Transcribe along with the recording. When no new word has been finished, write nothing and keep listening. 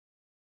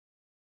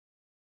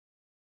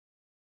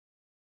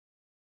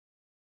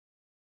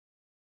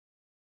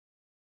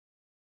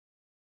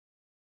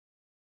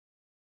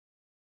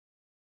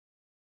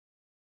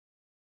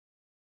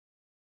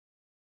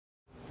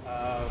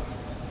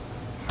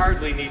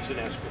hardly needs an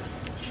escort.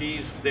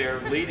 She's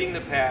there leading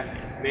the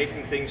pack,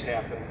 making things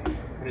happen,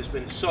 and has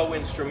been so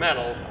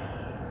instrumental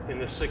in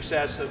the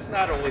success of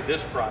not only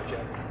this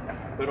project,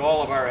 but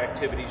all of our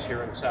activities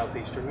here in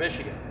southeastern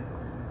Michigan.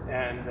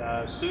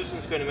 And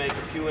Susan's going to make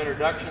a few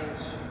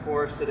introductions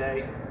for us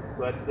today,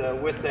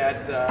 but with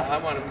that, I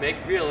want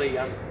to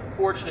I'm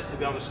fortunate to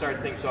be able to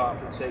start things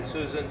off and say,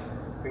 Susan,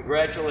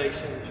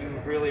 congratulations.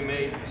 You've really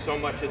made so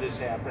much of this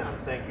happen.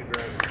 Thank you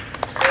very much.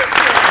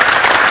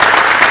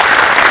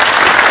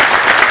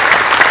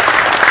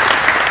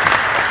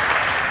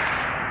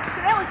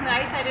 So that was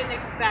nice. I didn't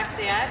expect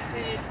that.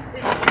 It's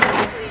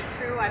mostly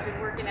true. I've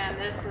been working on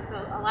this with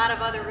a lot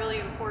of other really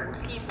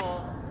important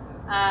people.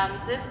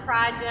 This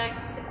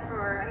project,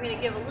 I'm going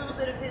to give a little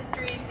bit of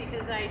history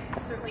because I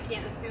certainly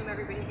can't assume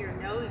everybody here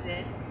knows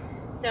it.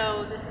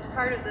 So this is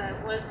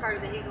was part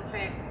of the Hazel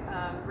Park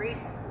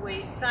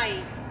Raceway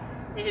site.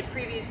 It had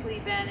previously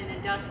been an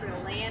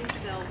industrial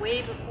landfill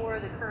way before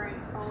the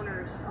current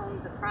owners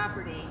owned the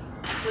property,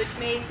 which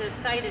made the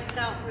site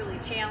itself really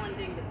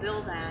challenging to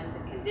build on.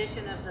 The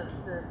condition of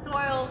the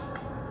soil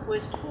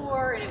was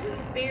poor, and it was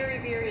very,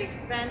 very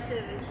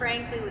expensive, and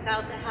frankly,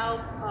 without the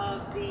help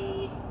of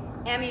the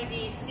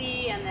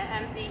MEDC and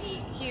the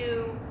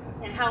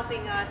MDEQ in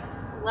helping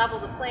us level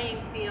the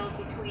playing field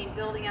between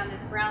building on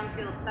this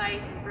brownfield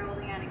site and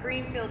building on a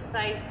greenfield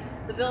site,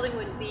 the building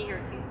wouldn't be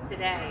here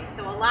today.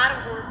 So a lot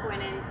of work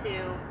went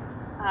into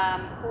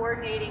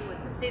coordinating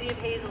with the city of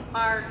Hazel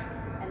Park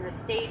and the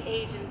state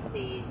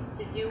agencies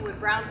to do what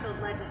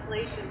brownfield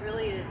legislation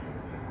really is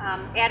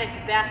at its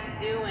best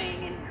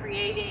doing, in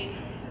creating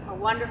a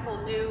wonderful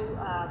new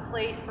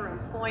place for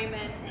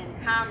employment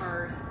and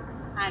commerce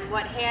on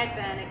what had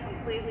been a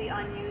completely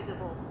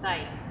unusable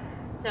site.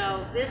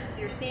 So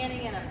you're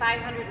standing in a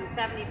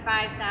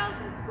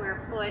 575,000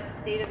 square foot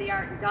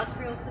state-of-the-art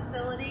industrial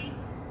facility.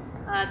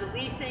 The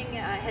leasing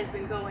has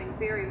been going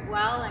very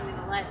well. I'm going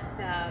to let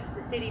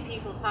the city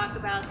people talk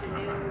about the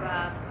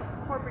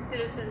new corporate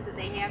citizens that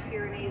they have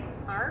here in Hazel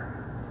Park.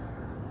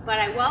 But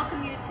I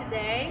welcome you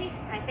today.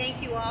 I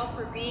thank you all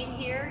for being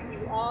here.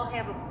 You all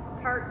have a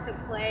part to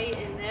play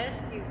in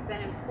this. You've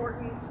been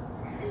important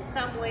in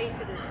some way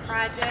to this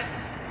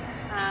project.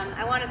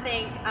 I want to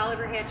thank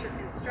Oliver Hatcher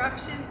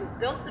Construction, who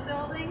built the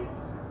building.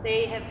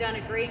 They have done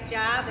a great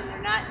job, and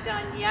they're not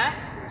done yet.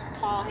 There's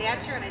Paul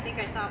Hatcher, and I think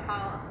I saw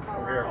Paul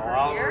Oliver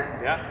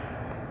here.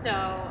 Yeah.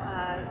 So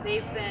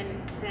they've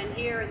been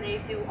here, and they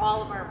do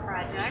all of our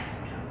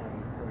projects.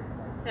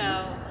 So,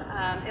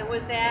 and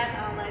with that,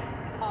 I'll let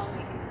Paul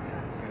make an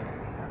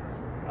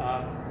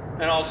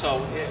introduction. And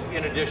also,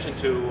 in addition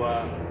to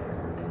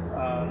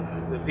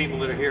the people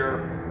that are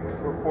here,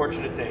 we're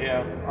fortunate to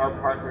have our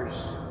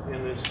partners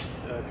in this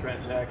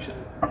transaction,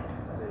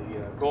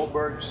 the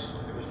Goldbergs,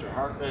 Mr.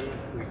 Hartman.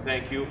 We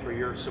thank you for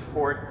your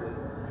support,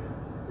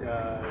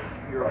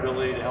 your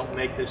ability to help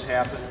make this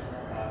happen.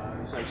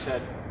 As I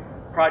said,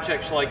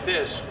 projects like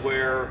this,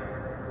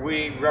 where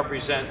we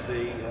represent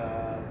the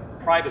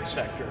private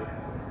sector,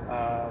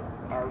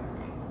 are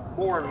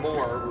more and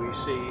more we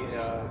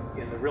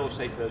see in the real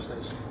estate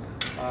business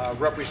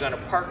represent a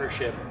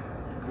partnership,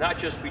 not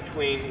just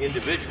between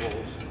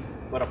individuals,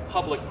 but a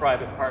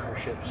public-private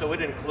partnership. So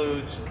it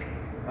includes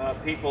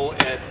people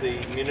at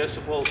the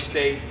municipal,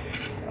 state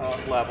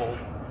level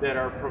that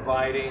are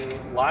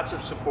providing lots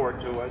of support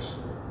to us,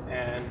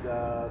 and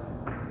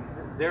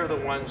they're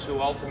the ones who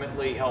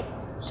ultimately help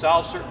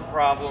solve certain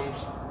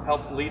problems,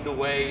 help lead the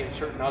way in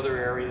certain other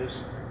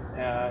areas,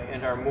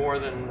 and are more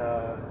than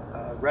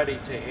ready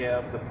to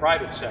have the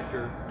private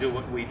sector do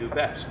what we do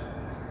best.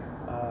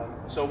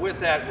 So with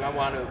that, I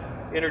want to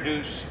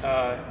introduce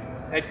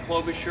Ed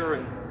Klobuchar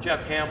and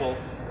Jeff Campbell,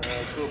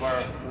 two of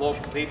our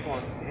local people,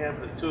 and have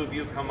the two of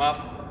you come up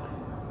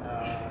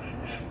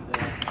and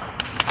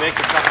make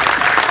a couple of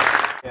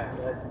comments.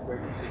 Yeah,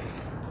 great to see you.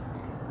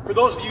 For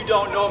those of you who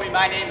don't know me,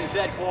 my name is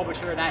Ed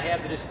Klobuchar, and I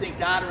have the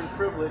distinct honor and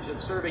privilege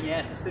of serving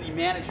as the city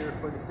manager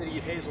for the city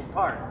of Hazel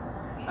Park.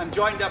 I'm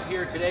joined up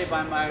here today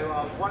by my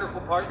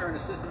wonderful partner and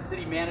assistant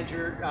city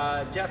manager,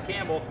 Jeff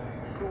Campbell,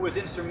 who was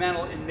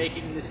instrumental in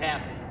making this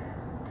happen.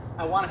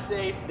 I want to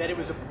say that it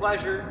was a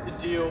pleasure to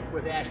deal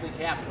with Ashley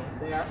Capital.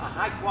 They are a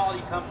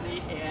high-quality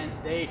company, and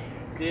they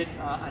did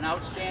an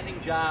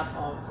outstanding job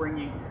of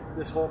bringing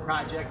this whole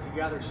project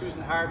together.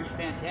 Susan Harvey,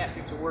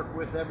 fantastic to work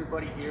with.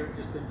 Everybody here,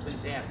 just been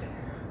fantastic.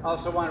 I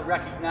also want to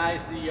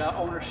recognize the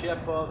ownership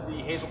of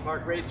the Hazel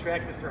Park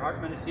Racetrack. Mr.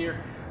 Hartman is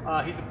here.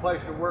 He's a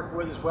pleasure to work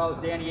with, as well as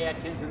Danny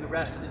Atkins and the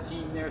rest of the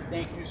team there.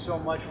 Thank you so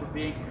much for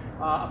being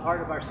a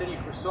part of our city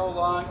for so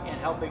long and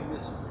helping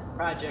this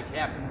project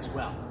happen as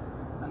well.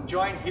 I'm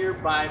joined here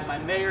by my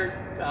mayor,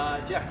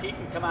 Jeff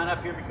Keaton. Come on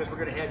up here because we're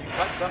going to have you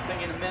cut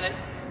something in a minute,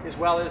 as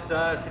well as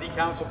city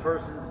council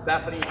persons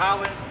Bethany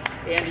Holland,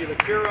 Andy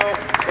LaCuro,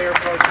 Mayor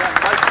Pro Tem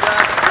Mike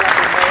Webb,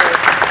 Former Mayor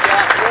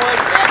Jack Lloyd,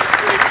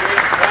 Magistrate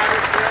James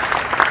Patterson,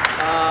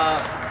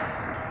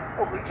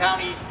 Oakland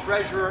County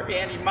Treasurer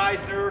Andy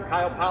Meisner,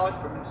 Kyle Pollock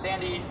from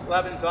Sandy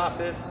Levin's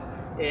office,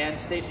 and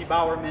Stacy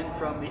Bowerman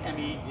from the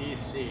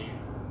MEDC.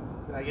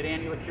 Did I get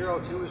Andy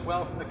LaCuro too as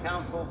well from the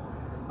council?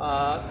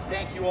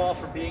 Thank you all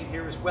for being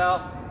here as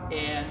well.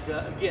 And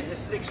again,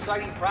 this is an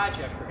exciting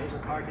project for Hazel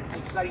Park. It's an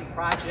exciting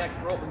project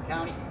for Oakland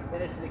County,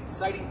 and it's an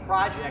exciting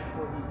project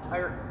for the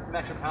entire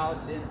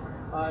metropolitan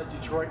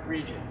Detroit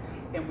region.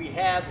 And we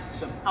have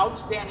some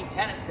outstanding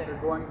tenants that are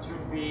going to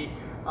be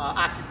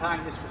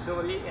occupying this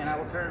facility, and I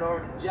will turn it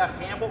over to Jeff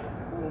Campbell,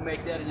 who will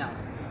make that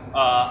announcement.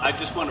 I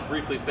just want to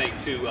briefly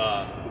thank too,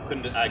 I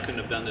couldn't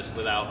have done this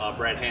without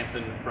Brad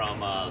Hansen from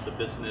the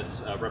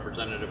business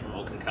representative from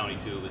Oakland County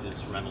too, who was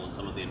instrumental in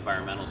some of the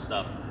environmental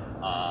stuff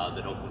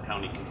that Oakland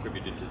County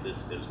contributed to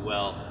this as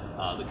well.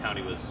 The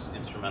county was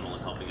instrumental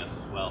in helping us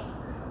as well.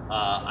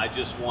 I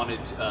just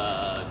wanted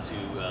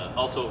to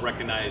also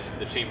recognize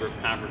the Chamber of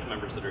Commerce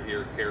members that are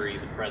here, Carrie,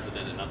 the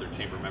president, and other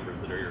chamber members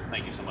that are here.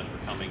 Thank you so much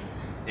for coming.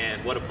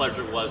 And what a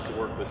pleasure it was to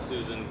work with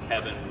Susan,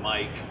 Kevin,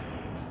 Mike,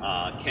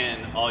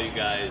 Ken, all you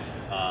guys.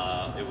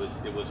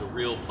 It was a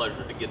real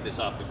pleasure to get this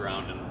off the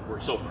ground, and we're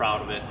so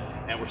proud of it.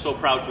 And we're so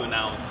proud to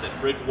announce that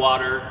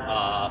Bridgewater,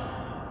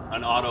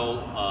 an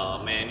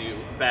auto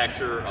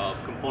manufacturer of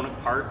component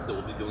parts that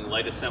will be doing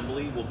light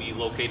assembly, will be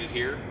located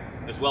here,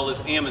 as well as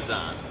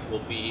Amazon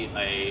will be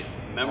a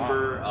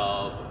member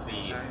of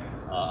the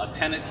a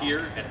tenant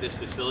here at this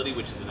facility,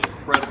 which is an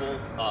incredible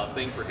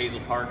thing for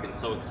Hazel Park, and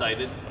so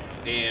excited.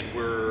 And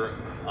we're,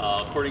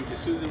 according to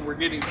Susan, we're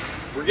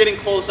getting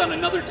close on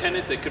another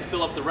tenant that could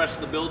fill up the rest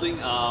of the building.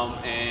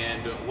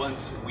 And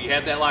once we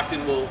have that locked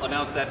in, we'll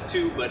announce that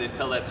too. But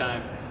until that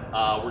time,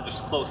 we're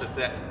just close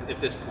at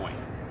this point.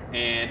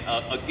 And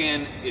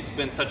again, it's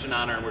been such an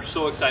honor, and we're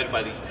so excited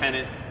by these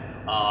tenants,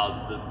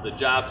 the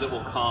jobs that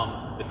will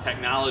come, the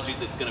technology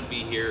that's going to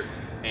be here,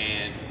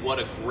 and what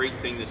a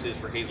great thing this is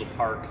for Hazel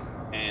Park,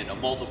 and a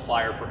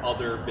multiplier for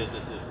other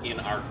businesses in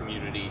our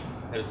community,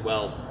 as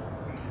well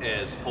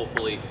as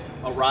hopefully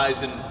a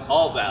rise in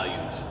all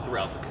values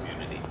throughout the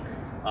community.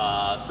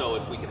 So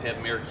if we could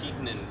have Mayor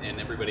Keaton and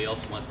everybody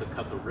else who wants to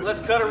cut the ribbon. Let's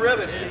cut a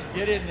ribbon.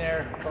 Get in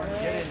there.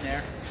 Get in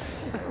there.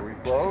 Are we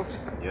close?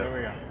 There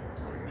we go.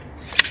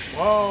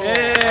 Whoa!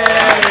 Hey!